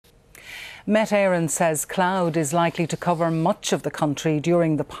Met Éireann says cloud is likely to cover much of the country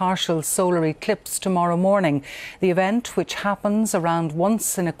during the partial solar eclipse tomorrow morning. The event, which happens around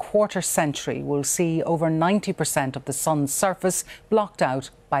once in a quarter century, will see over 90% of the sun's surface blocked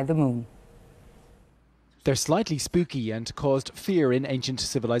out by the moon. They're slightly spooky and caused fear in ancient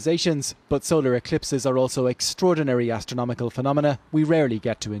civilizations, but solar eclipses are also extraordinary astronomical phenomena we rarely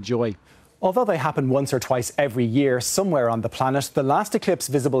get to enjoy. Although they happen once or twice every year somewhere on the planet, the last eclipse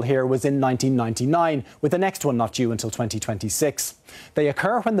visible here was in 1999, with the next one not due until 2026. They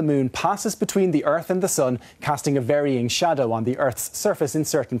occur when the moon passes between the Earth and the Sun, casting a varying shadow on the Earth's surface in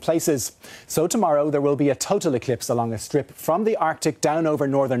certain places. So tomorrow there will be a total eclipse along a strip from the Arctic down over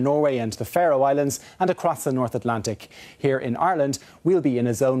northern Norway and the Faroe Islands and across the North Atlantic. Here in Ireland, we'll be in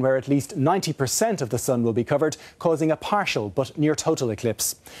a zone where at least 90% of the sun will be covered, causing a partial but near total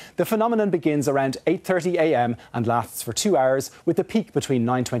eclipse. The phenomenon begins around 8:30 a.m. and lasts for 2 hours, with the peak between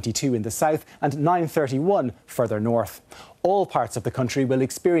 9:22 in the south and 9:31 further north. All parts of the country will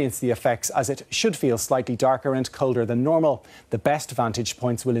experience the effects, as it should feel slightly darker and colder than normal. The best vantage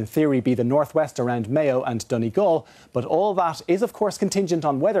points will in theory be the northwest around Mayo and Donegal, but all that is of course contingent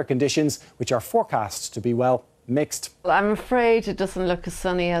on weather conditions, which are forecast to be, well, mixed. Well, I'm afraid it doesn't look as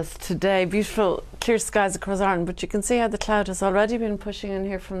sunny as today. Beautiful clear skies across Ireland, but you can see how the cloud has already been pushing in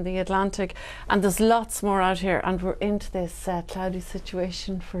here from the Atlantic, and there's lots more out here, and we're into this cloudy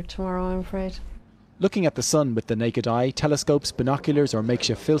situation for tomorrow, I'm afraid. Looking at the sun with the naked eye, telescopes, binoculars or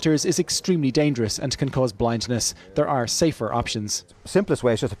makeshift filters is extremely dangerous and can cause blindness. There are safer options. Simplest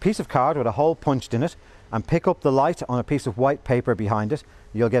way is just a piece of card with a hole punched in it, and pick up the light on a piece of white paper behind it.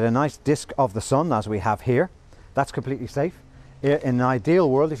 You'll get a nice disc of the sun, as we have here. That's completely safe. In an ideal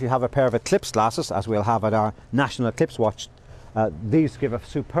world, if you have a pair of eclipse glasses, as we'll have at our National Eclipse Watch, these give a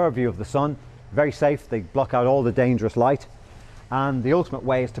superb view of the sun. Very safe, they block out all the dangerous light. And the ultimate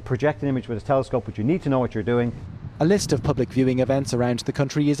way is to project an image with a telescope, but you need to know what you're doing. A list of public viewing events around the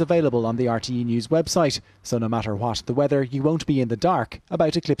country is available on the RTE News website, so no matter what the weather, you won't be in the dark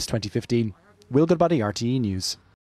about Eclipse 2015. Will Goodbody, RTE News.